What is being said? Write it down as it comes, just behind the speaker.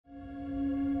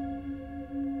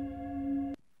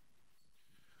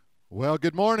Well,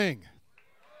 good morning.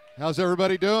 How's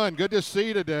everybody doing? Good to see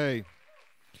you today.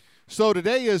 So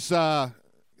today is sign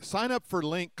up for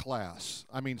Link class.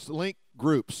 Link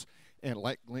groups and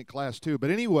Link class too. But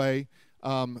anyway,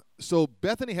 so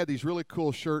Bethany had these really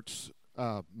cool shirts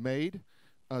made.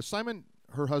 Simon,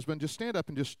 her husband, just stand up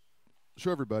and just show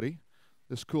everybody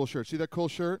this cool shirt. See that cool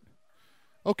shirt?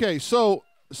 Okay, so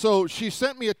she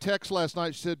sent me a text last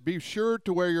night. She said, be sure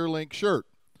to wear your Link shirt.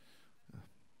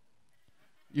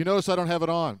 You notice I don't have it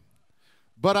on.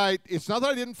 But it's not that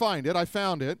I didn't find it. I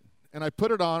found it, and I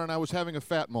put it on, and I was having a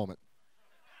fat moment.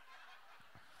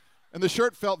 And the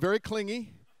shirt felt very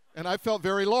clingy, and I felt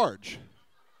very large.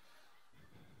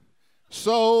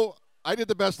 So I did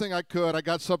the best thing I could. I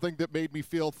got something that made me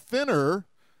feel thinner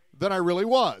than I really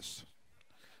was.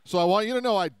 So I want you to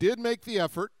know I did make the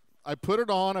effort. I put it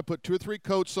on. I put 2 or 3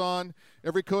 coats on.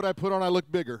 Every coat I put on, I look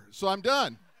bigger. So I'm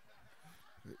done.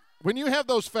 When you have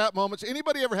those fat moments,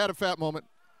 anybody ever had a fat moment?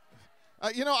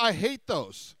 I hate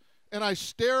those. And I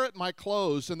stare at my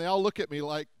clothes, and they all look at me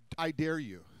like, I dare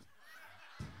you.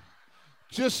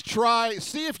 Just try,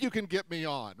 see if you can get me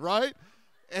on, right?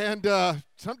 And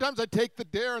sometimes I take the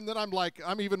dare, and then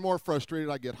I'm even more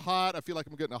frustrated. I get hot. I feel like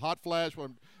I'm getting a hot flash when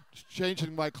I'm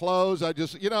changing my clothes.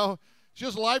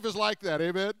 Just life is like that,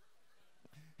 amen?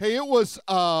 Hey, it was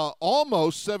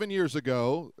almost 7 years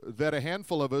ago that a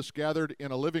handful of us gathered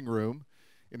in a living room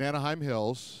in Anaheim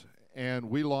Hills, and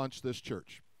we launched this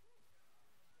church.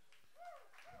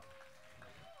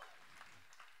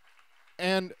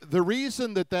 And the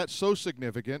reason that that's so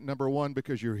significant, number one,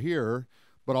 because you're here,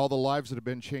 but all the lives that have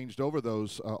been changed over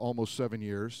those almost 7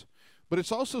 years, but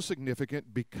it's also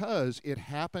significant because it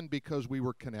happened because we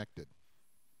were connected.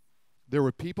 There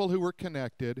were people who were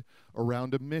connected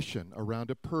around a mission,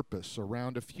 around a purpose,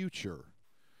 around a future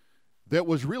that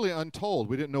was really untold.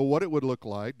 We didn't know what it would look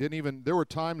like. There were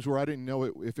times where I didn't know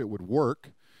if it would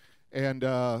work. And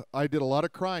I did a lot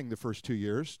of crying the first 2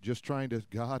 years, just trying to,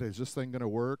 God, is this thing going to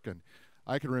work? And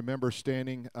I can remember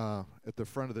standing at the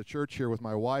front of the church here with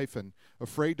my wife and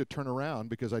afraid to turn around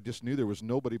because I just knew there was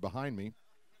nobody behind me.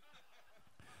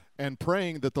 And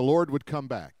praying that the Lord would come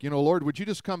back. Lord, would you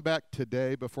just come back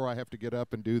today before I have to get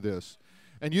up and do this?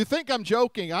 And you think I'm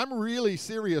joking. I'm really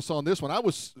serious on this one. I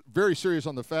was very serious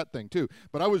on the fat thing too.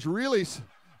 But I'm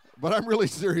really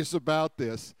serious about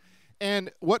this.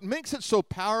 And what makes it so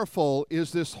powerful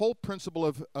is this whole principle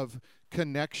of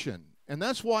connection. And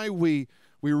that's why we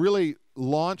really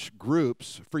launch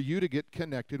groups for you to get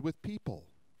connected with people.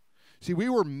 See, we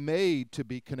were made to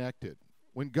be connected.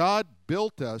 When God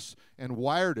built us and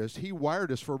wired us, he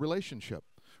wired us for a relationship.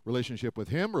 Relationship with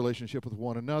him, relationship with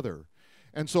one another.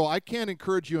 And so I can't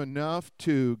encourage you enough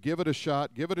to give it a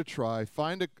shot, give it a try,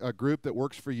 find a group that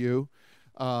works for you.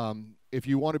 If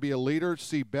you want to be a leader,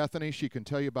 see Bethany. She can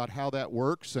tell you about how that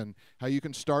works and how you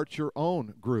can start your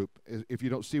own group if you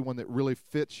don't see one that really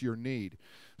fits your need.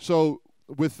 So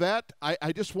with that,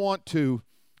 I just want to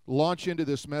launch into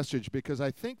this message because I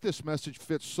think this message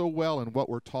fits so well in what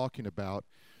we're talking about.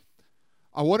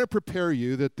 I want to prepare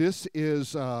you that this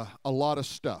is a lot of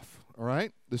stuff, all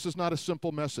right? This is not a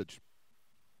simple message.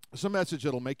 It's a message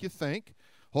that'll make you think.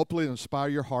 Hopefully it'll inspire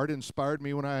your heart. It inspired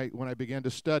me when I began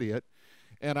to study it.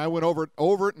 And I went over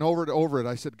it.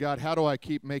 I said, God, how do I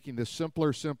keep making this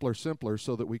simpler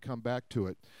so that we come back to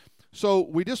it? So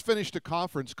we just finished a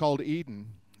conference called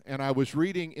Eden, and I was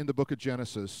reading in the book of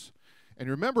Genesis. And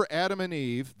remember Adam and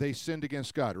Eve, they sinned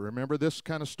against God. Remember this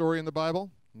kind of story in the Bible?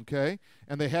 Okay?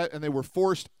 And they were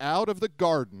forced out of the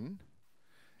garden.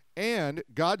 And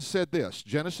God said this,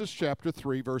 Genesis chapter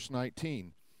 3, verse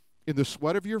 19. In the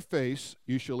sweat of your face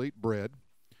you shall eat bread,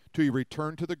 till you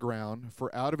return to the ground,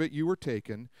 for out of it you were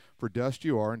taken, for dust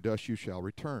you are, and dust you shall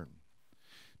return.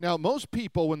 Now, most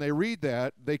people, when they read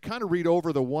that, they kind of read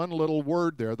over the one little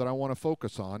word there that I want to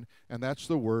focus on, and that's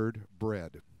the word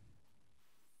bread.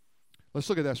 Let's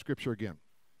look at that scripture again.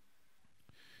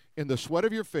 In the sweat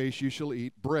of your face you shall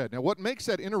eat bread. Now, what makes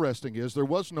that interesting is there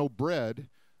was no bread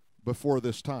before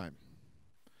this time.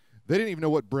 They didn't even know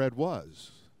what bread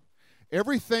was.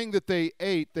 Everything that they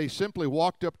ate, they simply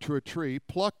walked up to a tree,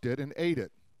 plucked it, and ate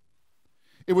it.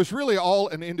 It was really all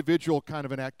an individual kind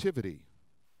of an activity.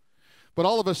 But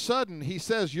all of a sudden, he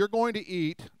says, you're going to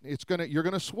eat, you're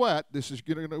going to sweat, this is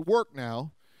going to work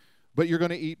now, but you're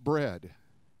going to eat bread.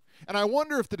 And I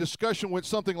wonder if the discussion went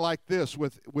something like this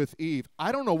with Eve.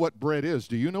 I don't know what bread is.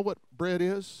 Do you know what bread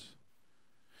is?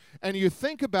 And you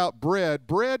think about bread.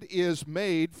 Bread is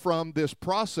made from this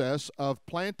process of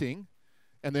planting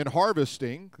and then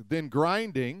harvesting, then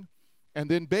grinding,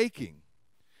 and then baking.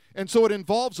 And so it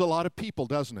involves a lot of people,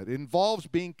 doesn't it? It involves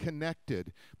being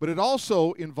connected, but it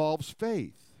also involves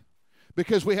faith.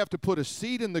 because we have to put a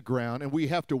seed in the ground and we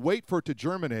have to wait for it to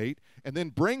germinate and then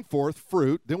bring forth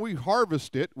fruit. Then we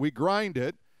harvest it, we grind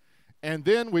it, and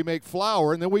then we make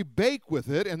flour, and then we bake with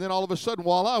it, and then all of a sudden,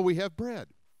 voila, we have bread.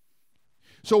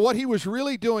 So what he was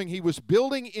really doing, he was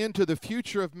building into the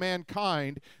future of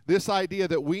mankind this idea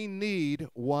that we need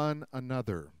one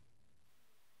another.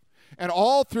 And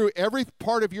all through every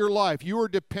part of your life, you are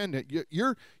dependent.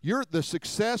 The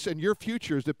success and your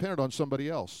future is dependent on somebody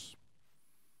else.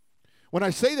 When I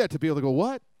say that to people, they go,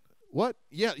 what? What?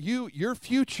 Yeah, your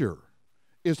future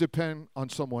is dependent on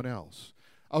someone else.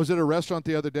 I was at a restaurant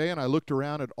the other day, and I looked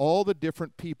around at all the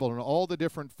different people and all the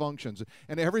different functions,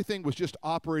 and everything was just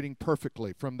operating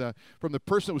perfectly. From the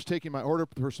person that was taking my order,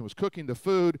 the person who was cooking the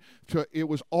food, it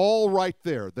was all right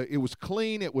there. It was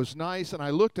clean, it was nice, and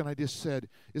I looked and I just said,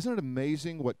 isn't it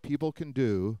amazing what people can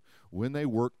do when they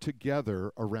work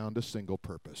together around a single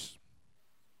purpose?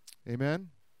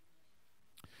 Amen?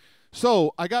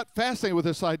 So I got fascinated with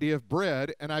this idea of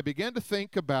bread, and I began to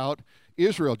think about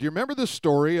Israel. Do you remember the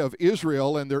story of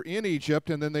Israel, and they're in Egypt,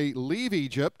 and then they leave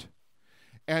Egypt,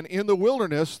 and in the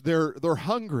wilderness, they're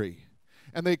hungry,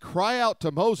 and they cry out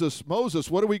to Moses,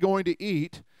 Moses, what are we going to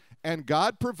eat? And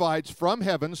God provides from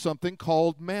heaven something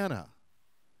called manna.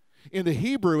 In the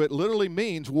Hebrew, it literally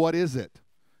means, what is it?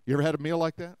 You ever had a meal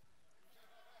like that?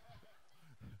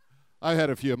 I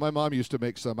had a few. My mom used to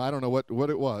make some. I don't know what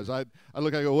it was. I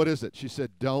look, I go, what is it? She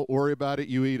said, don't worry about it.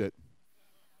 You eat it.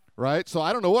 Right? So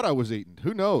I don't know what I was eating.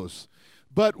 Who knows?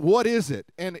 But what is it?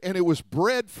 And it was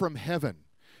bread from heaven.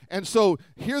 And so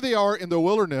here they are in the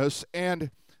wilderness, and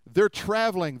they're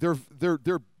traveling.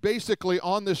 They're basically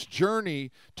on this journey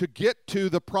to get to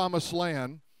the promised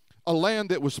land, a land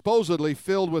that was supposedly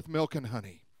filled with milk and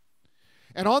honey.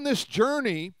 And on this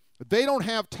journey, they don't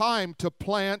have time to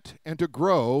plant and to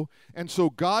grow, and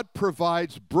so God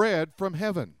provides bread from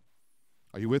heaven.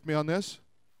 Are you with me on this?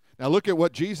 Now look at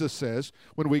what Jesus says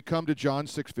when we come to John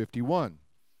 6:51.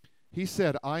 He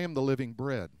said, I am the living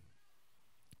bread,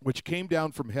 which came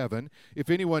down from heaven. If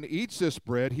anyone eats this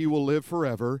bread, he will live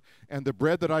forever, and the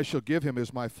bread that I shall give him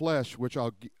is my flesh, which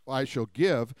I shall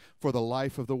give for the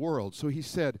life of the world. So he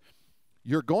said,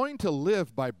 you're going to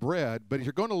live by bread, but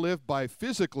you're going to live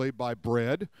physically by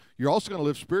bread. You're also going to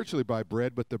live spiritually by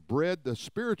bread, but the bread, the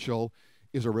spiritual,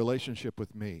 is a relationship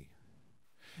with me.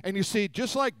 And you see,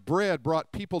 just like bread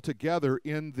brought people together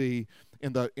in the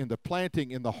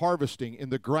planting, in the harvesting, in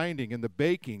the grinding, in the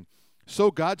baking, so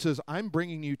God says, I'm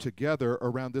bringing you together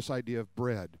around this idea of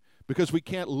bread, because we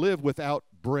can't live without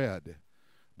bread.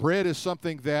 Bread is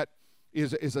something that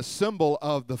is a symbol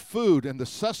of the food and the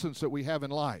sustenance that we have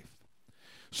in life.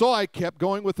 So I kept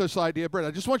going with this idea of bread.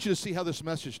 I just want you to see how this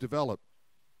message developed.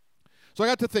 So I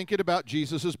got to thinking about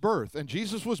Jesus' birth. And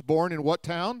Jesus was born in what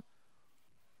town?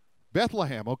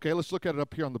 Bethlehem. Okay, let's look at it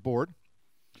up here on the board.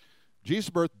 Jesus'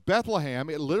 birth, Bethlehem,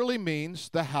 it literally means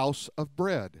the house of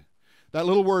bread. That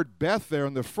little word Beth there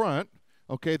in the front,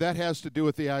 okay, that has to do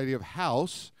with the idea of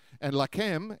house. And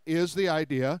Lachem is the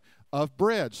idea of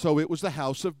bread. So it was the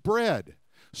house of bread.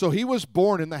 So he was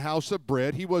born in the house of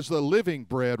bread. He was the living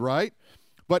bread, right?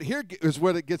 But here is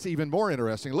where it gets even more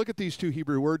interesting. Look at these two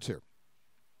Hebrew words here.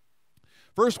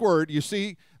 First word, you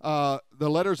see the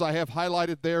letters I have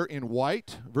highlighted there in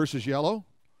white versus yellow.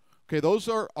 Okay, those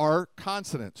are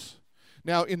consonants.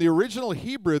 Now, in the original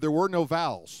Hebrew, there were no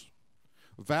vowels.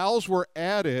 Vowels were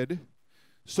added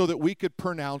so that we could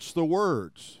pronounce the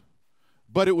words.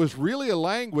 But it was really a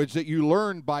language that you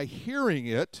learned by hearing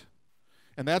it.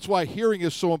 And that's why hearing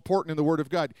is so important in the Word of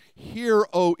God. Hear,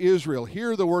 O Israel,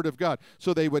 hear the Word of God.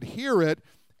 So they would hear it,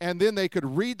 and then they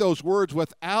could read those words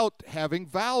without having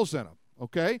vowels in them.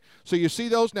 Okay? So you see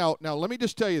those? Now let me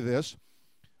just tell you this.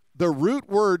 The root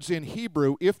words in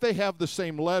Hebrew, if they have the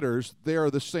same letters, they are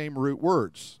the same root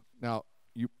words. Now,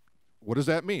 what does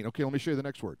that mean? Okay, let me show you the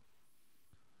next word.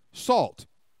 Salt.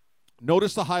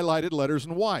 Notice the highlighted letters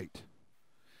in white.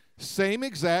 Same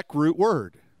exact root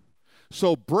word.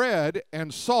 So bread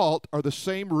and salt are the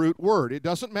same root word. It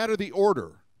doesn't matter the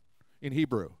order in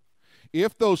Hebrew.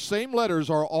 If those same letters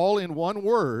are all in one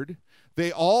word,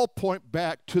 they all point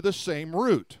back to the same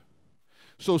root.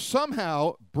 So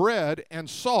somehow bread and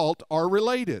salt are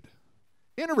related.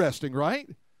 Interesting, right?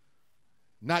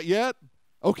 Not yet?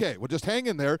 Okay, well just hang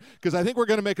in there, because I think we're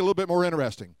going to make it a little bit more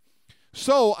interesting.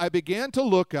 So I began to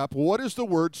look up, what does the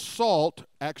word salt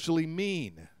actually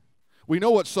mean? We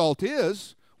know what salt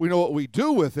is. We know what we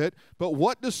do with it, but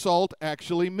what does salt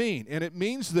actually mean? And it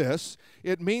means this.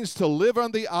 It means to live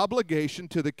on the obligation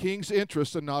to the king's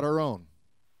interest and not our own.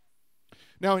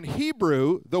 Now in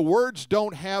Hebrew, the words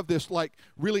don't have this like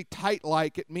really tight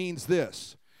like it means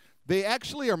this. they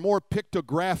actually are more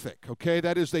pictographic, okay?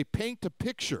 That is, they paint a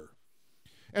picture.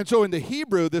 And so in the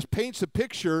Hebrew, this paints a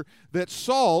picture that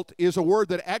salt is a word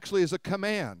that actually is a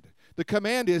command. The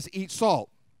command is eat salt.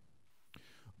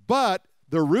 But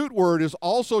the root word is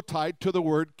also tied to the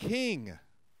word king. Have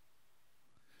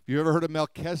you ever heard of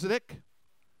Melchizedek?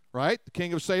 Right? The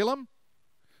king of Salem?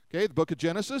 Okay, the book of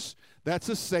Genesis. That's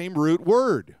the same root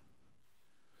word.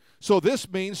 So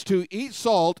this means to eat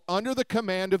salt under the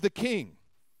command of the king.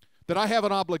 That I have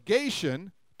an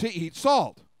obligation to eat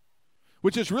salt.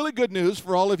 Which is really good news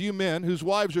for all of you men whose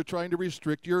wives are trying to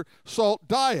restrict your salt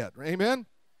diet. Amen?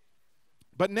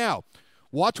 But now,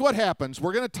 watch what happens.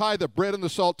 We're going to tie the bread and the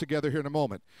salt together here in a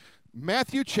moment.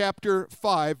 Matthew chapter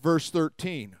 5, verse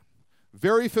 13.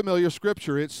 Very familiar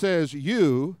scripture. It says,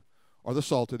 you are the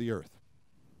salt of the earth.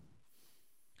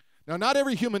 Now, not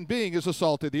every human being is the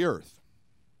salt of the earth.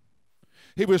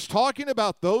 He was talking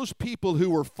about those people who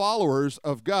were followers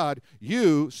of God.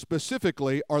 You,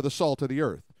 specifically, are the salt of the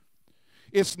earth.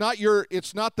 It's not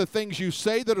the things you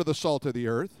say that are the salt of the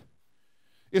earth.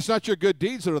 It's not your good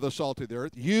deeds that are the salt of the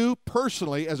earth. You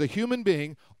personally, as a human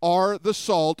being, are the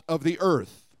salt of the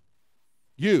earth.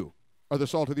 You are the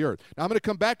salt of the earth. Now, I'm going to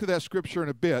come back to that scripture in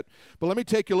a bit, but let me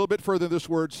take you a little bit further than this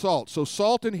word salt. So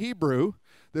salt in Hebrew,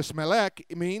 this melech,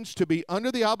 means to be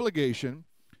under the obligation,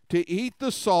 to eat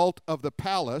the salt of the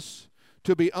palace,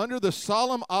 to be under the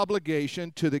solemn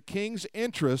obligation to the king's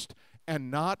interest and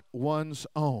not one's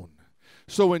own.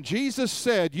 So when Jesus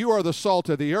said, you are the salt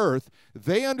of the earth,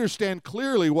 they understand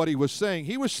clearly what he was saying.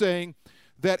 He was saying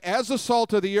that as the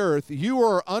salt of the earth, you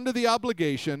are under the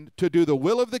obligation to do the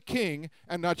will of the king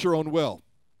and not your own will.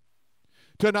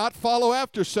 To not follow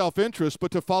after self-interest,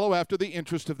 but to follow after the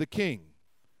interest of the king.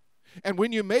 And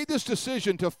when you made this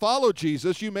decision to follow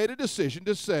Jesus, you made a decision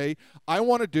to say, I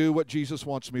want to do what Jesus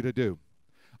wants me to do.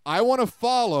 I want to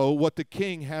follow what the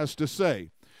king has to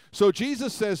say. So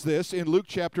Jesus says this in Luke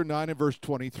chapter 9 and verse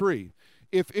 23.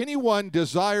 If anyone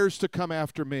desires to come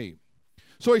after me.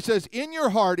 So he says, in your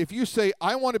heart, if you say,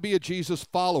 I want to be a Jesus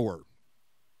follower,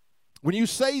 when you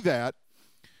say that,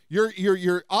 you're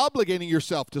obligating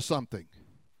yourself to something.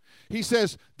 He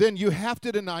says, then you have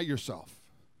to deny yourself.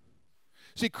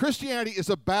 See, Christianity is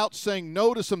about saying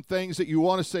no to some things that you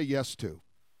want to say yes to.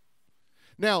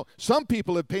 Now, some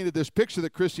people have painted this picture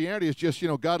that Christianity is just,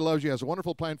 God loves you, has a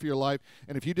wonderful plan for your life,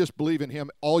 and if you just believe in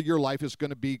him, all your life is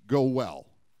going to go well.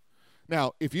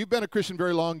 Now, if you've been a Christian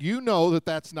very long, you know that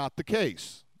that's not the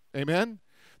case. Amen?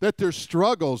 That there's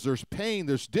struggles, there's pain,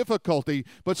 there's difficulty,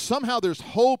 but somehow there's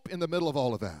hope in the middle of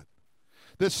all of that.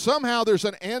 That somehow there's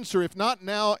an answer, if not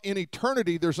now in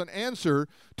eternity, there's an answer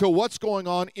to what's going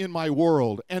on in my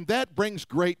world. And that brings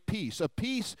great peace. A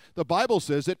peace, the Bible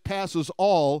says, it passes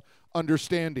all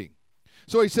understanding.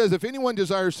 So he says, if anyone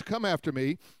desires to come after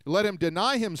me, let him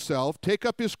deny himself, take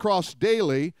up his cross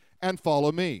daily, and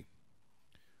follow me.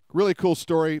 Really cool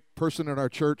story. Person in our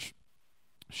church,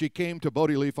 she came to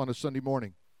Bodie Leaf on a Sunday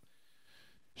morning.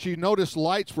 She noticed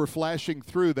lights were flashing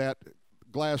through that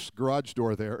glass garage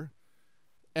door there.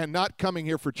 And not coming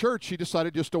here for church, she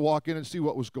decided just to walk in and see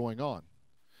what was going on.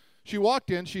 She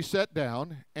walked in, she sat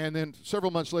down, and then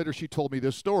several months later she told me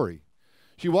this story.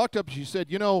 She walked up and she said,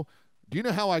 do you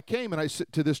know how I came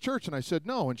to this church? And I said,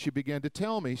 no. And she began to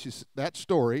tell me that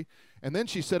story. And then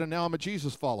she said, and now I'm a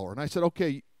Jesus follower. And I said,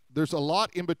 okay, there's a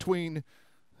lot in between.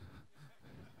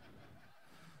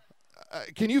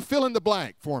 Can you fill in the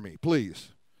blank for me, please?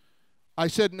 I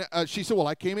said, she said, well,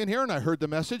 I came in here and I heard the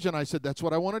message and I said, that's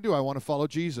what I want to do. I want to follow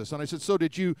Jesus. And I said, so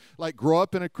did you grow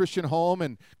up in a Christian home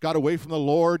and got away from the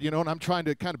Lord, and I'm trying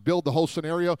to kind of build the whole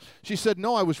scenario. She said,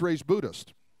 no, I was raised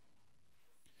Buddhist.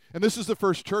 And this is the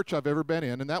first church I've ever been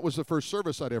in, and that was the first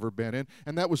service I'd ever been in,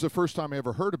 and that was the first time I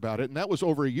ever heard about it, and that was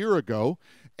over a year ago.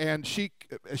 And she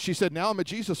said, now I'm a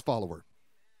Jesus follower.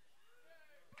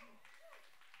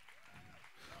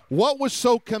 What was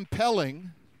so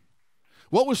compelling?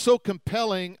 What was so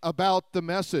compelling about the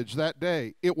message that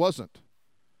day? It wasn't.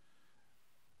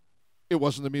 It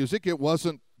wasn't the music. It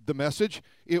wasn't the message.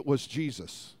 It was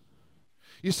Jesus.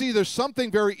 You see, there's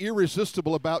something very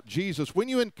irresistible about Jesus. When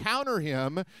you encounter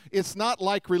him, it's not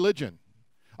like religion.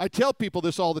 I tell people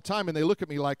this all the time, and they look at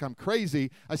me like I'm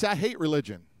crazy. I say, I hate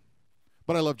religion,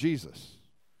 but I love Jesus.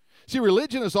 See,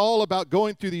 religion is all about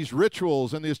going through these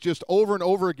rituals and this just over and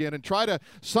over again and try to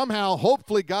somehow,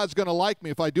 hopefully God's going to like me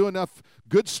if I do enough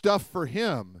good stuff for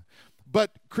him.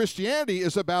 But Christianity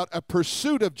is about a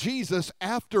pursuit of Jesus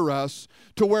after us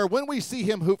to where when we see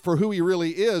him for who he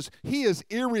really is, he is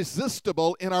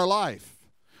irresistible in our life.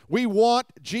 We want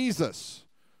Jesus.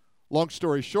 Long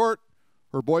story short,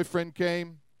 her boyfriend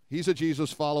came. He's a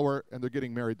Jesus follower, and they're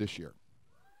getting married this year.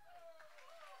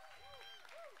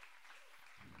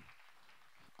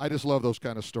 I just love those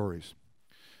kind of stories.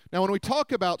 Now, when we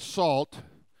talk about salt,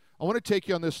 I want to take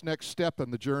you on this next step in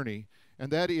the journey,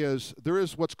 and that is there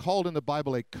is what's called in the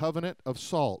Bible a covenant of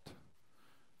salt.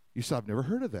 You say, I've never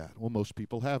heard of that. Well, most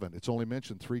people haven't. It's only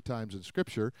mentioned 3 times in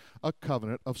Scripture, a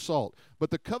covenant of salt.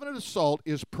 But the covenant of salt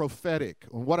is prophetic.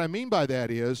 And what I mean by that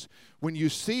is when you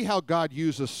see how God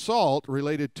uses salt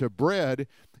related to bread,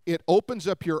 it opens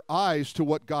up your eyes to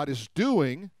what God is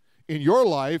doing in your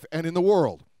life and in the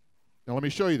world. Now, let me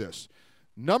show you this.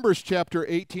 Numbers chapter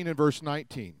 18 and verse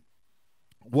 19.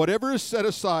 Whatever is set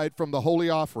aside from the holy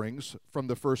offerings from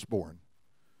the firstborn,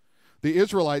 the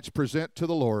Israelites present to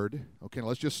the Lord. Okay, now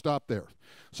let's just stop there.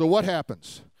 So what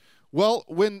happens? Well,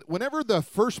 whenever the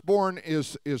firstborn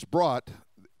is brought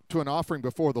to an offering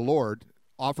before the Lord,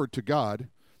 offered to God,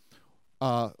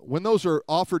 when those are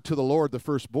offered to the Lord, the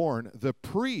firstborn, the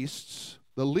priests,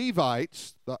 the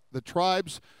Levites, the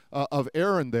tribes of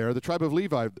Aaron there, the tribe of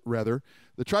Levi rather,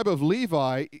 the tribe of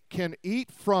Levi can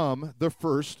eat from the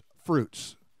first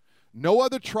fruits. No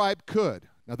other tribe could.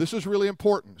 Now, this is really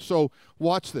important. So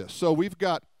watch this. So we've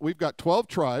got 12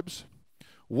 tribes.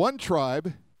 One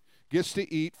tribe gets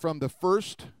to eat from the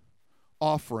first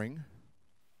offering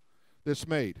that's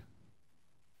made.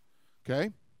 Okay?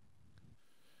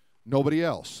 Nobody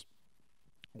else.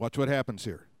 Watch what happens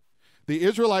here. The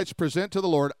Israelites present to the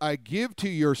Lord, I give to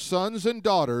your sons and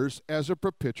daughters as a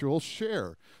perpetual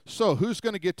share. So who's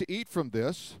going to get to eat from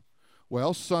this?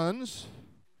 Well, sons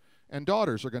and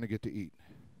daughters are going to get to eat.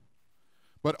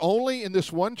 But only in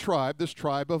this one tribe, this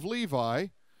tribe of Levi,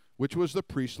 which was the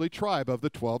priestly tribe of the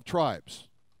 12 tribes.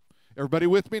 Everybody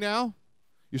with me now?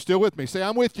 You still with me? Say,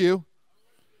 I'm with you.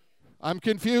 I'm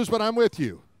confused, but I'm with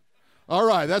you. All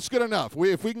right, that's good enough.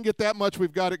 If we can get that much,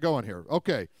 we've got it going here.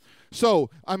 Okay, so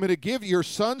I'm going to give your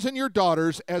sons and your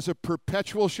daughters as a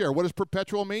perpetual share. What does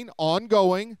perpetual mean?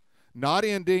 Ongoing, not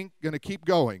ending, going to keep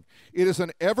going. It is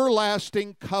an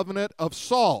everlasting covenant of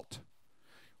salt.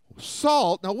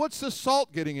 Salt, now what's this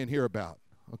salt getting in here about?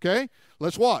 Okay,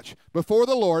 let's watch. Before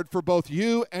the Lord for both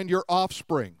you and your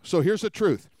offspring. So here's the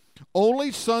truth.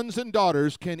 Only sons and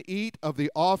daughters can eat of the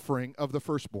offering of the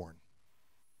firstborn.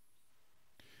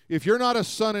 If you're not a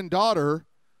son and daughter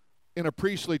in a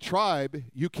priestly tribe,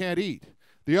 you can't eat.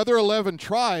 The other 11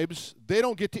 tribes, they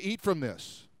don't get to eat from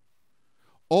this.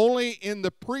 Only in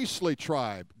the priestly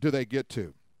tribe do they get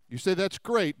to. You say, that's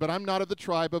great, but I'm not of the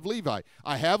tribe of Levi.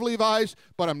 I have Levi's,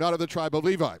 but I'm not of the tribe of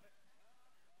Levi.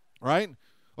 Right?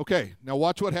 Okay, now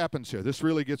watch what happens here. This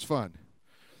really gets fun.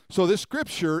 So this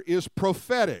scripture is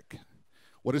prophetic.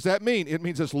 What does that mean? It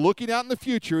means it's looking out in the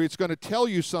future. It's going to tell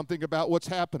you something about what's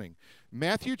happening.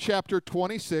 Matthew chapter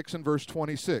 26 and verse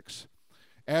 26.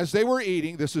 As they were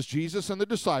eating, this is Jesus and the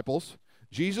disciples,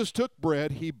 Jesus took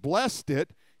bread, he blessed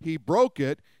it, he broke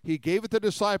it, he gave it to the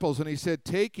disciples, and he said,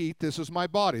 take, eat, this is my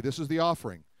body. This is the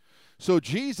offering. So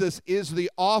Jesus is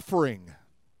the offering.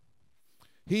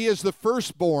 He is the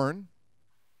firstborn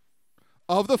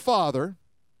of the Father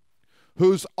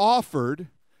who's offered,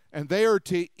 and they are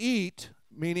to eat,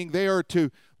 meaning they are to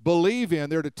believe in,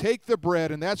 they're to take the bread,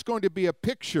 and that's going to be a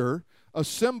picture, a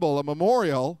symbol, a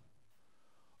memorial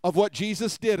of what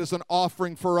Jesus did as an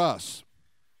offering for us.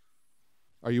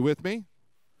 Are you with me?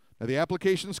 Now the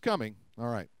application's coming. All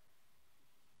right.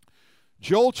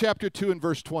 Joel chapter 2 and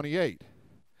verse 28.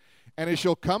 And it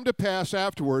shall come to pass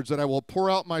afterwards that I will pour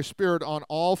out my spirit on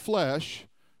all flesh,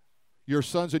 your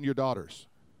sons and your daughters.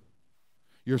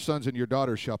 Your sons and your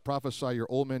daughters shall prophesy, your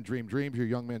old men dream dreams, your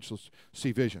young men shall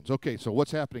see visions. Okay, so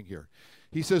what's happening here?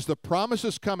 He says the promise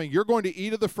is coming. You're going to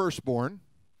eat of the firstborn,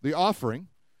 the offering,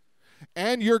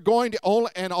 and you're going to,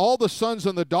 and all the sons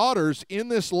and the daughters in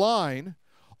this line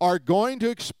are going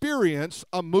to experience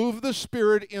a move of the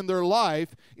Spirit in their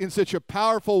life in such a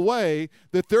powerful way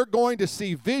that they're going to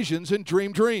see visions and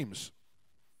dream dreams.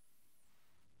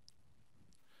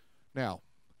 Now,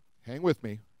 hang with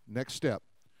me. Next step.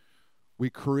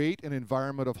 We create an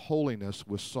environment of holiness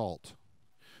with salt.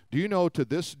 Do you know to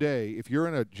this day, if you're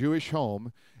in a Jewish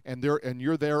home and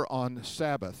you're there on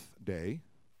Sabbath day,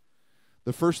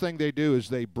 the first thing they do is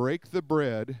they break the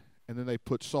bread and then they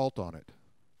put salt on it.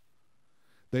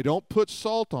 They don't put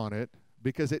salt on it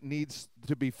because it needs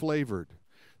to be flavored.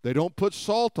 They don't put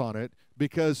salt on it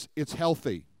because it's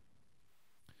healthy.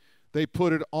 They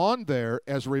put it on there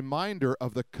as a reminder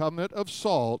of the covenant of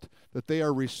salt, that they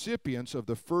are recipients of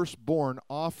the firstborn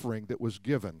offering that was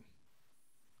given.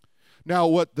 Now,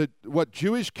 what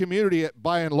Jewish community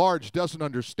by and large doesn't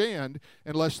understand,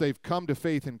 unless they've come to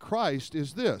faith in Christ,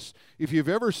 is this. If you've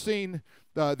ever seen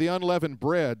the unleavened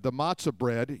bread, the matzah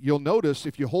bread, you'll notice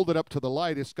if you hold it up to the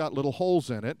light, it's got little holes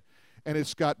in it, and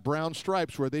it's got brown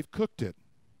stripes where they've cooked it.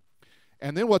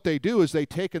 And then what they do is they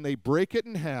take and they break it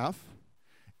in half,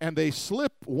 and they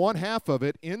slip one half of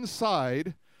it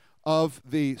inside of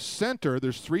the center.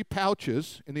 There's 3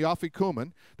 pouches in the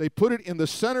afikumen. They put it in the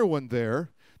center one there.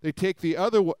 They take the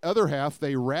other half,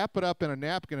 they wrap it up in a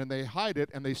napkin, and they hide it,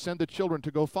 and they send the children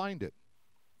to go find it.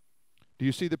 Do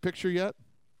you see the picture yet?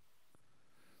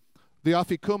 The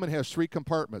afikumen has 3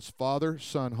 compartments, Father,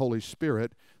 Son, Holy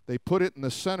Spirit. They put it in the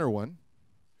center one.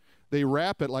 They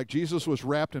wrap it like Jesus was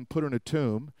wrapped and put in a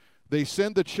tomb. They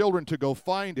send the children to go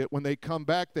find it. When they come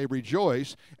back, they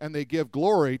rejoice, and they give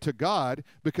glory to God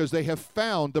because they have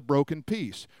found the broken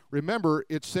piece. Remember,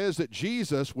 it says that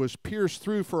Jesus was pierced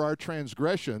through for our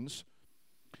transgressions,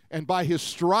 and by his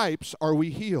stripes are we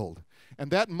healed. And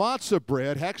that matzah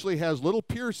bread actually has little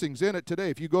piercings in it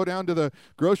today. If you go down to the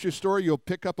grocery store, you'll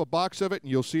pick up a box of it, and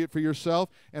you'll see it for yourself,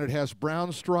 and it has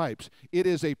brown stripes. It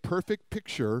is a perfect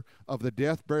picture of the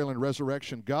death, burial, and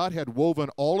resurrection. God had woven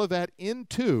all of that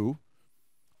into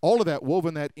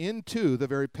the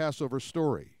very Passover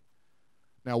story.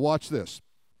 Now watch this.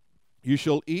 You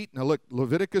shall eat. Now look,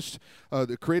 Leviticus,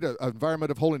 create an environment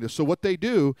of holiness. So what they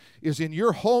do is in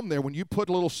your home there, when you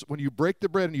break the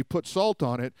bread and you put salt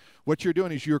on it, what you're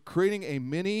doing is you're creating a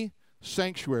mini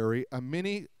sanctuary, a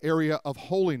mini area of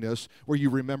holiness where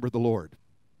you remember the Lord.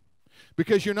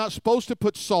 Because you're not supposed to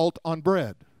put salt on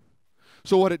bread.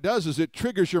 So what it does is it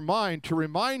triggers your mind to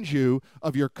remind you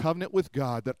of your covenant with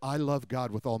God, that I love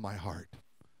God with all my heart.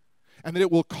 And that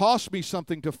it will cost me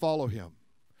something to follow him.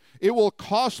 It will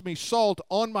cost me salt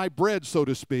on my bread, so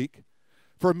to speak,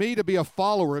 for me to be a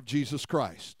follower of Jesus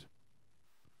Christ.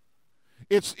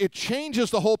 It changes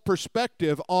the whole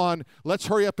perspective on let's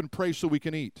hurry up and pray so we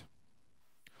can eat.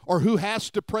 Or who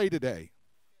has to pray today.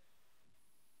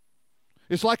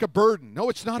 It's like a burden. No,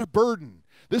 it's not a burden.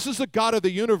 This is the God of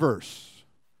the universe.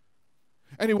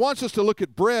 And he wants us to look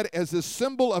at bread as a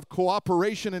symbol of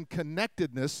cooperation and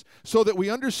connectedness so that we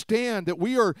understand that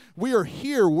we are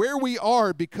here where we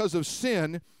are because of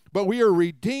sin, but we are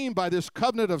redeemed by this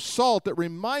covenant of salt that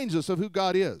reminds us of who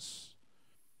God is.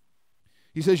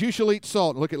 He says, you shall eat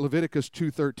salt. Look at Leviticus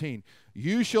 2:13.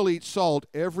 You shall eat salt,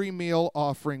 every meal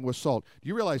offering with salt. Do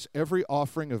you realize every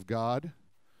offering of God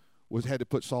had to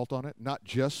put salt on it? Not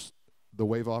just the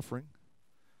wave offering.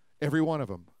 Every one of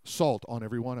them. Salt on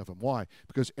every one of them. Why?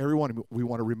 Because every one of them, we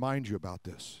want to remind you about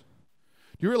this.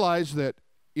 Do you realize that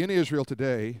in Israel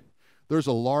today, there's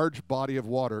a large body of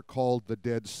water called the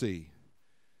Dead Sea?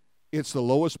 It's the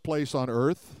lowest place on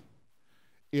earth.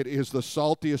 It is the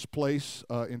saltiest place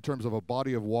in terms of a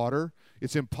body of water.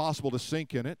 It's impossible to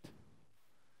sink in it.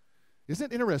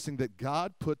 Isn't it interesting that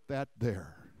God put that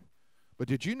there? But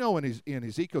did you know in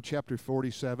Ezekiel chapter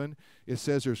 47, it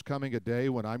says there's coming a day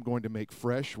when I'm going to make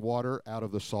fresh water out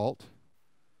of the salt?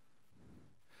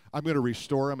 I'm going to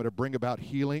restore, I'm going to bring about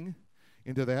healing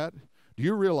into that. Do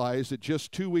you realize that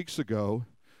just 2 weeks ago,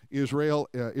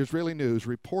 Israeli news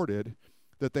reported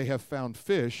that they have found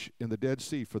fish in the Dead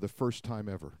Sea for the first time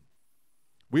ever?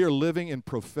 We are living in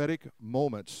prophetic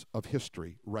moments of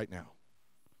history right now.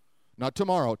 Not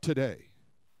tomorrow, today.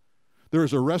 There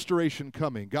is a restoration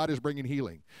coming. God is bringing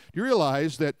healing. Do you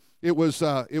realize that it was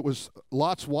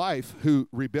Lot's wife who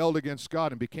rebelled against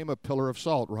God and became a pillar of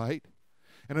salt, right?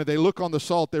 And when they look on the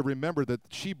salt, they remember that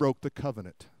she broke the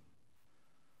covenant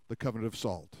of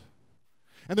salt.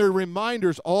 And there are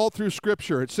reminders all through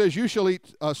Scripture. It says, you shall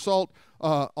eat salt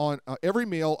on every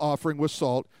meal offering with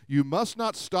salt. You must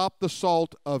not stop the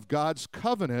salt of God's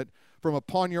covenant from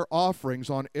upon your offerings.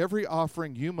 On every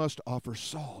offering you must offer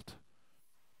salt.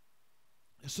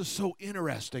 This is so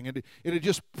interesting, and it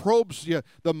just probes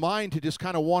the mind to just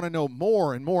kind of want to know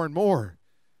more and more and more.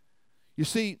 You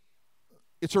see,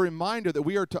 it's a reminder that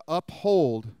we are to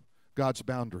uphold God's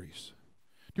boundaries.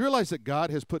 Do you realize that God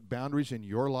has put boundaries in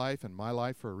your life and my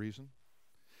life for a reason?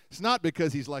 It's not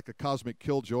because he's like a cosmic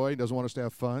killjoy and doesn't want us to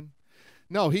have fun.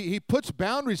 No, he puts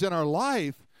boundaries in our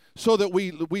life so that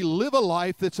we live a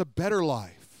life that's a better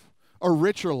life, a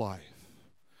richer life.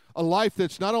 A life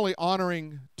that's not only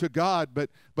honoring to God, but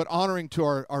honoring to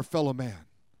our fellow man.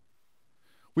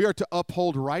 We are to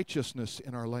uphold righteousness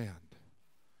in our land.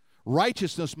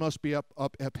 Righteousness must be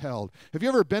upheld. Have you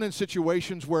ever been in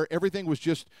situations where everything was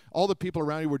just, all the people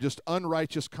around you were just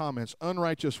unrighteous comments,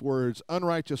 unrighteous words,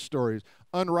 unrighteous stories,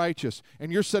 unrighteous,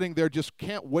 and you're sitting there just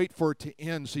can't wait for it to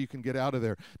end so you can get out of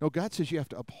there? No, God says you have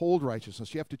to uphold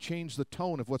righteousness. You have to change the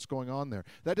tone of what's going on there.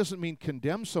 That doesn't mean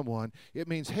condemn someone. It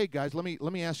means, hey guys, let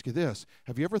me ask you this.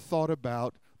 Have you ever thought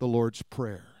about the Lord's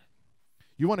Prayer?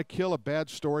 You want to kill a bad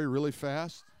story really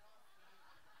fast?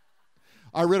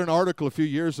 I read an article a few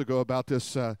years ago about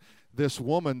this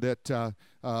woman that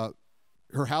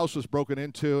her house was broken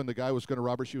into, and the guy was going to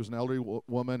rob her. She was an elderly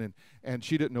woman, and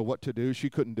she didn't know what to do. She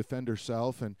couldn't defend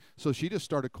herself, and so she just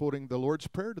started quoting the Lord's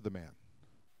Prayer to the man.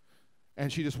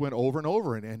 And she just went over and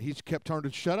over, and he kept telling her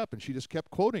to shut up, and she just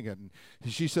kept quoting it. And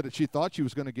she said that she thought she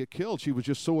was going to get killed. She was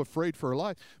just so afraid for her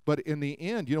life. But in the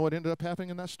end, you know what ended up happening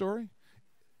in that story?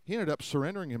 He ended up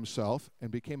surrendering himself and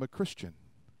became a Christian.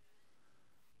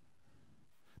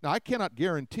 Now, I cannot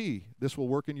guarantee this will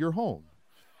work in your home.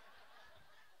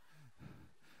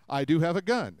 I do have a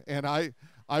gun, and I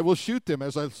will shoot them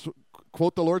as I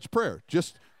quote the Lord's Prayer.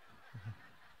 Just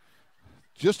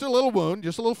a little wound,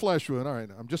 just a little flesh wound. All right,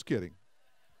 I'm just kidding.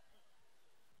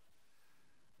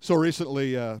 So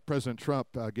recently, President Trump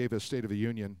gave his State of the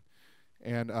Union,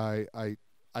 and I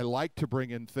like to bring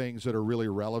in things that are really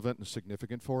relevant and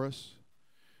significant for us.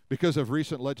 Because of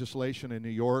recent legislation in New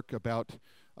York about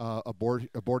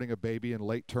aborting a baby in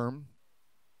late term,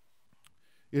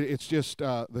 it's just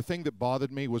the thing that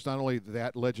bothered me was not only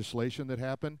that legislation that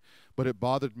happened, but it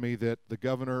bothered me that the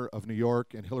governor of New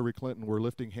York and Hillary Clinton were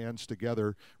lifting hands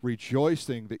together,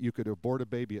 rejoicing that you could abort a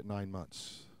baby at 9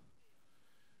 months.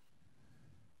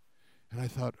 And I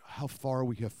thought, how far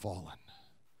we have fallen.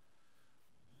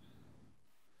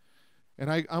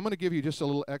 And I'm going to give you just a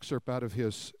little excerpt out of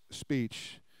his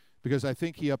speech, because I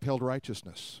think he upheld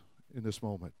righteousness in this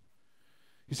moment.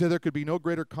 He said there could be no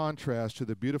greater contrast to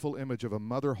the beautiful image of a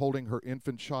mother holding her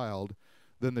infant child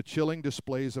than the chilling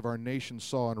displays of our nation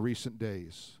saw in recent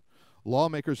days.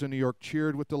 Lawmakers in New York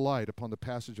cheered with delight upon the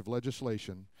passage of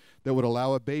legislation that would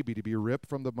allow a baby to be ripped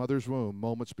from the mother's womb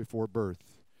moments before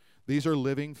birth. These are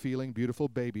living, feeling, beautiful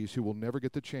babies who will never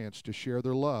get the chance to share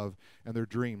their love and their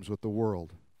dreams with the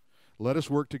world. Let us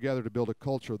work together to build a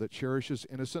culture that cherishes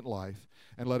innocent life,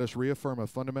 and let us reaffirm a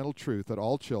fundamental truth that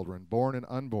all children, born and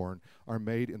unborn, are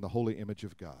made in the holy image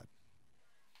of God.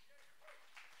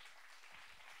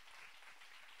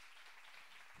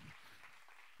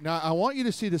 Now, I want you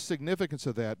to see the significance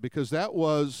of that, because that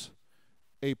was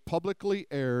a publicly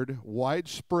aired,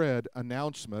 widespread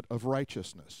announcement of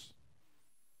righteousness.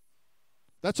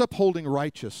 That's upholding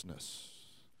righteousness.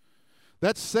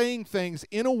 That's saying things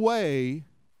in a way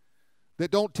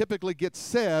that don't typically get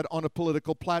said on a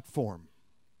political platform.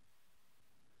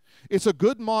 It's a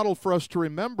good model for us to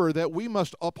remember that we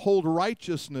must uphold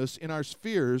righteousness in our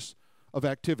spheres of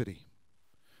activity.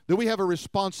 That we have a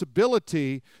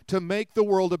responsibility to make the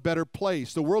world a better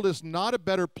place. The world is not a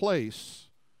better place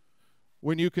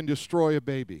when you can destroy a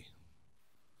baby.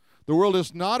 The world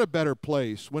is not a better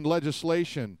place when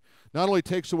legislation not only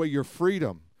takes away your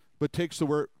freedom, but takes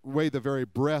away the very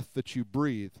breath that you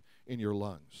breathe in your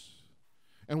lungs.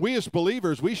 And we as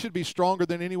believers, we should be stronger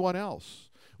than anyone else.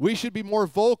 We should be more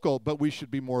vocal, but we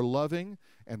should be more loving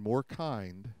and more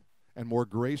kind and more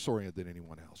grace-oriented than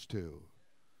anyone else, too.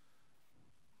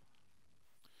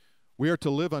 We are to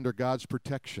live under God's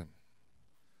protection.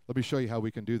 Let me show you how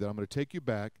we can do that. I'm going to take you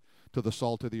back to the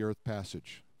salt of the earth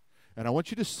passage. And I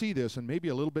want you to see this in maybe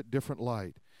a little bit different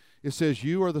light. It says,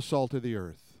 you are the salt of the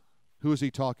earth. Who is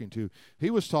he talking to? He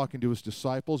was talking to his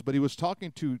disciples, but he was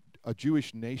talking to a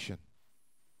Jewish nation.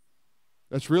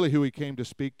 That's really who he came to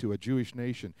speak to, a Jewish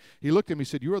nation. He looked at him, he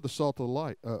said, you are the salt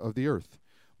of the earth.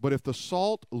 But if the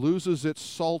salt loses its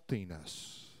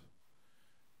saltiness,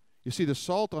 you see, the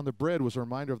salt on the bread was a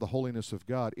reminder of the holiness of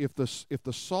God. If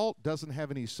the salt doesn't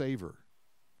have any savor,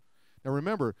 now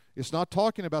remember, it's not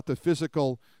talking about the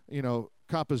physical,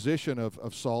 composition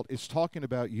of salt. It's talking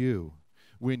about you.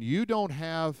 When you don't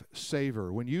have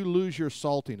savor, when you lose your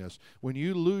saltiness, when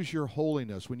you lose your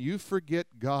holiness, when you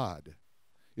forget God,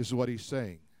 is what he's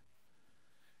saying.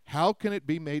 How can it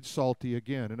be made salty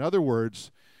again? In other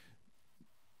words,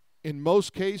 in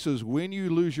most cases, when you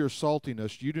lose your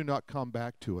saltiness, you do not come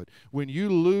back to it. When you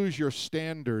lose your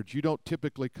standards, you don't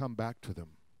typically come back to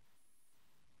them.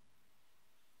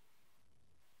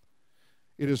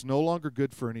 It is no longer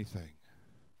good for anything.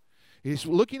 He's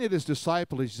looking at his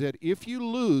disciple. He said, if you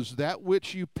lose that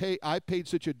which I paid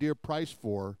such a dear price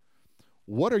for,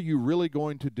 what are you really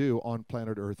going to do on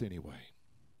planet Earth anyway?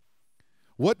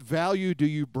 What value do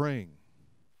you bring?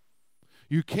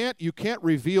 You can't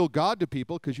reveal God to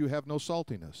people because you have no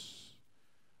saltiness.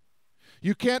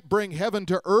 You can't bring heaven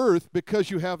to earth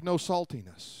because you have no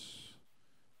saltiness.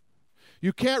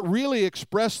 You can't really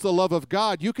express the love of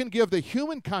God. You can give the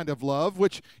human kind of love,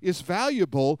 which is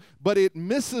valuable, but it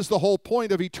misses the whole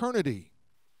point of eternity.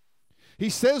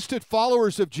 He says to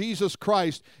followers of Jesus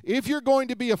Christ, if you're going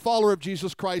to be a follower of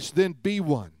Jesus Christ, then be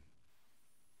one.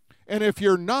 And if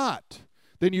you're not,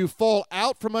 then you fall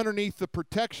out from underneath the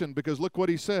protection, because look what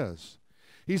he says.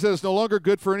 He says it's no longer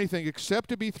good for anything except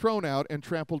to be thrown out and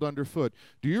trampled underfoot.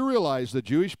 Do you realize the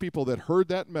Jewish people that heard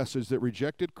that message, that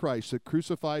rejected Christ, that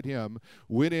crucified him,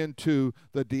 went into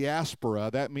the diaspora?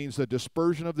 That means the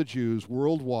dispersion of the Jews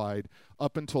worldwide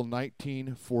up until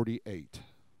 1948.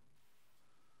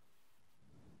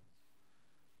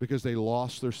 Because they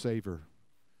lost their Savior.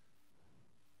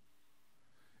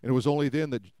 And it was only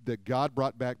then that God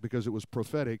brought back, because it was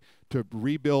prophetic, to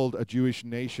rebuild a Jewish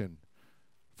nation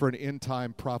for an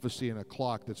end-time prophecy and a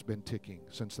clock that's been ticking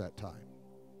since that time.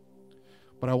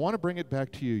 But I want to bring it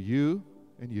back to you. You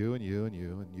and you and you and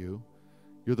you and you.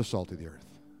 You're the salt of the earth.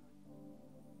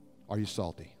 Are you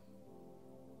salty?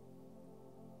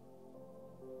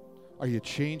 Are you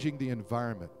changing the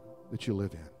environment that you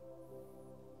live in?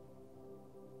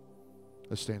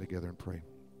 Let's stand together and pray.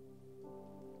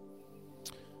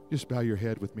 Just bow your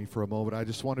head with me for a moment. I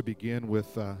just want to begin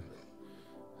with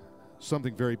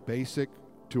something very basic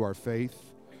to our faith.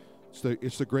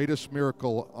 It's the greatest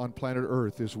miracle on planet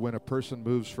Earth is when a person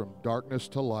moves from darkness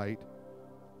to light,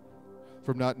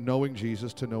 from not knowing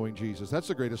Jesus to knowing Jesus. That's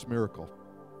the greatest miracle.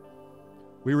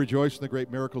 We rejoice in the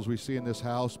great miracles we see in this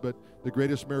house, but the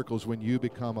greatest miracle is when you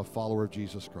become a follower of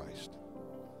Jesus Christ.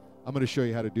 I'm going to show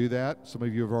you how to do that. Some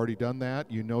of you have already done that.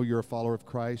 You know you're a follower of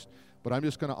Christ. But I'm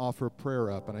just going to offer a prayer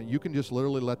up. And you can just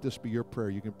literally let this be your prayer.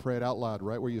 You can pray it out loud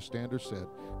right where you stand or sit.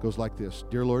 It goes like this.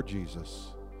 Dear Lord Jesus,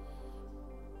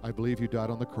 I believe you died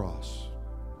on the cross.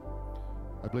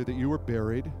 I believe that you were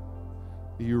buried,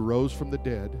 that you rose from the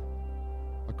dead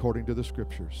according to the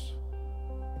Scriptures.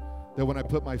 That when I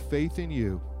put my faith in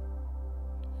you,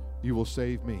 you will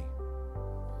save me.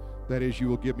 That is, you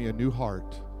will give me a new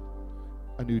heart,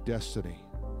 a new destiny.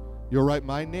 You'll write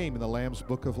my name in the Lamb's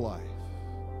Book of Life.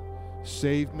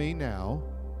 Save me now,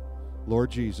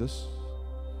 Lord Jesus.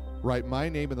 Write my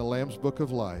name in the Lamb's Book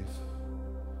of Life.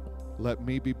 Let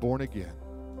me be born again.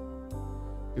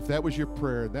 If that was your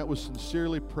prayer, and that was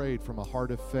sincerely prayed from a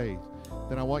heart of faith,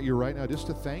 then I want you right now just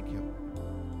to thank him.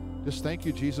 Just thank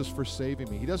you, Jesus, for saving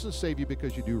me. He doesn't save you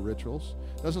because you do rituals.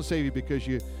 He doesn't save you because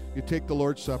you take the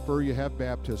Lord's Supper, you have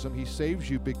baptism. He saves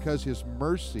you because his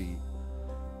mercy,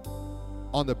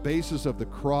 on the basis of the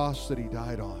cross that he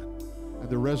died on and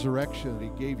the resurrection that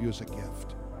he gave you as a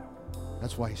gift.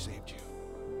 That's why he saved you.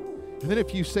 And then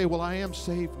if you say, well, I am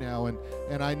saved now,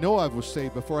 and I know I was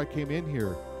saved before I came in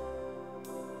here,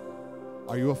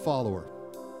 are you a follower?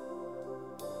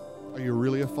 Are you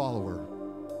really a follower?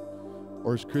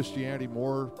 Or is Christianity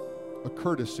more a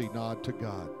courtesy nod to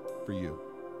God for you?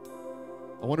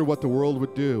 I wonder what the world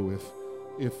would do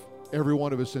if every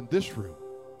one of us in this room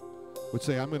would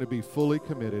say, I'm going to be fully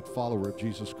committed follower of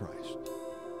Jesus Christ.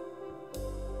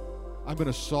 I'm going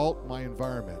to salt my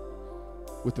environment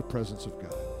with the presence of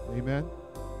God. Amen?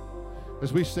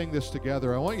 As we sing this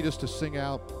together, I want you just to sing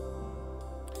out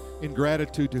in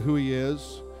gratitude to who he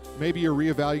is. Maybe you're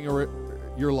reevaluating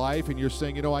your life and you're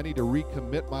saying, you know, I need to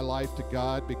recommit my life to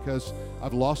God because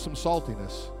I've lost some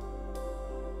saltiness.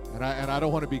 And I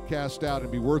don't want to be cast out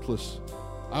and be worthless.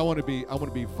 I want to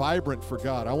be vibrant for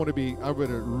God. I want to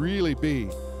really be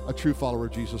a true follower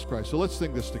of Jesus Christ. So let's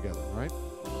sing this together, all right?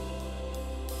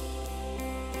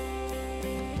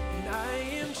 I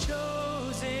am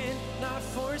chosen, not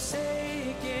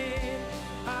forsaken.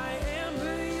 I am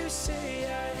who you say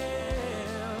I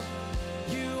am.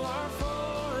 You are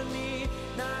for me,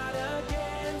 not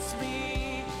against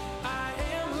me. I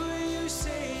am who you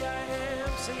say I am.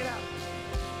 Sing it out.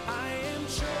 I am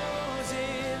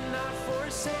chosen, not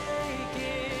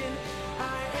forsaken.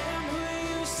 I am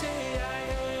who you say I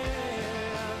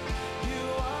am. You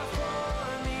are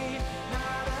for me,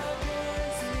 not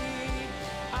against me.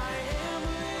 I am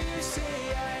who you say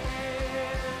I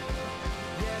am.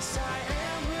 Yes, I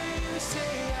am who you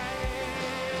say I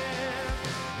am.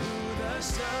 Who the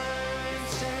Son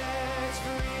sets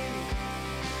free,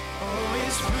 oh,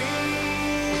 is free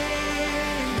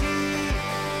indeed.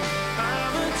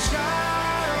 I'm a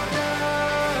child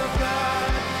of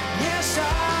God. Yes, I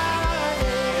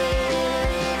am.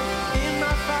 In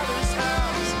my Father's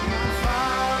house, my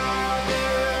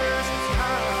Father's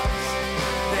house,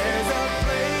 there's a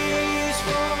place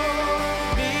for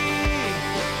me.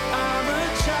 I'm a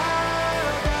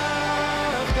child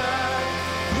of God.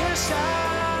 Yes, I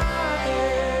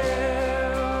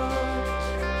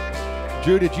am.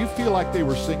 Jude, did you feel like they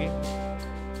were singing?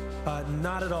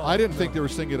 Not at all. I didn't think they were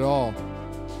singing at all.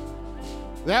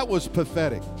 That was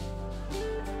pathetic.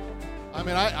 I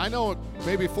mean, I know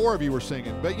maybe 4 of you were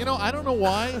singing, but you know, I don't know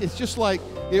why. It's just like,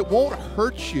 it won't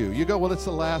hurt you. You go, well, it's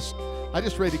the last, I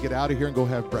just ready to get out of here and go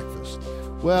have breakfast.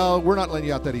 Well, we're not letting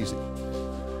you out that easy.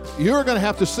 You're going to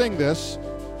have to sing this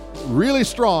really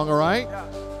strong, all right?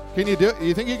 Can you do it?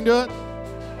 You think you can do it?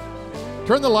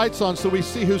 Turn the lights on so we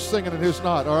see who's singing and who's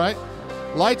not, all right?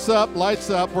 Lights up, lights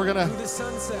up. We're going to... The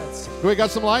sun sets. Do we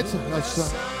got some lights? I'm a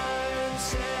child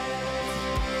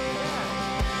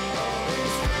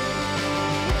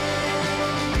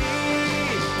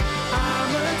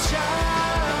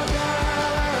of God.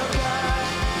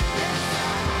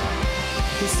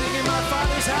 We sing in my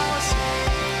Father's house.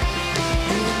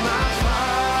 In my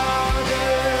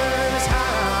Father's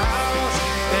house.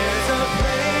 There's a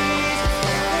place.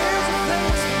 There's a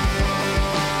place.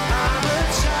 I'm a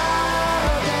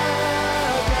child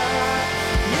of God.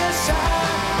 Yes,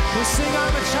 we sing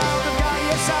I'm a child of God.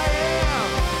 Yes, I am.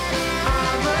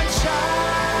 I'm a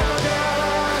child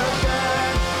of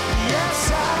God.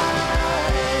 Yes, I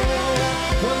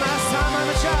am. One last time, I'm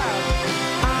a child.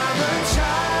 I'm a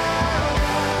child.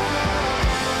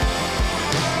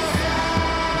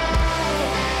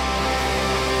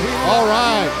 All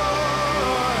right.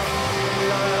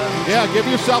 Yeah, give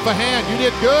yourself a hand. You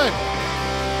did good.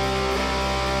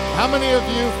 How many of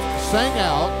you sang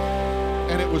out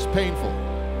and it was painful?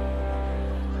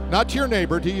 Not to your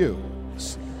neighbor, to you.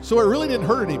 So it really didn't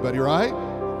hurt anybody, right?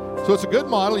 So it's a good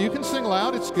model. You can sing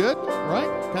loud. It's good, right?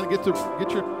 Kind of get your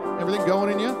everything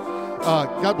going in you.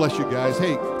 God bless you guys.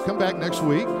 Hey, come back next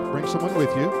week. Bring someone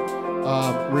with you.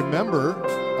 Remember,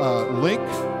 link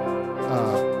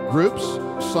groups.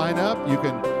 Sign up. You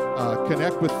can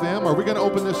connect with them. Are we going to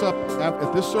open this up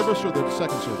at this service or the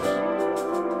second service?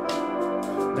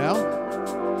 Now?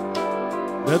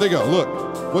 There they go. Look.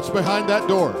 What's behind that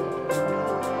door?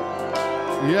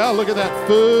 Yeah, look at that.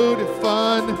 Food,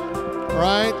 fun,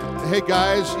 right? Hey,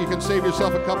 guys, you can save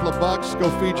yourself a couple of bucks. Go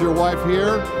feed your wife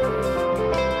here.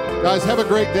 Guys, have a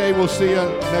great day. We'll see you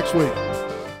next week.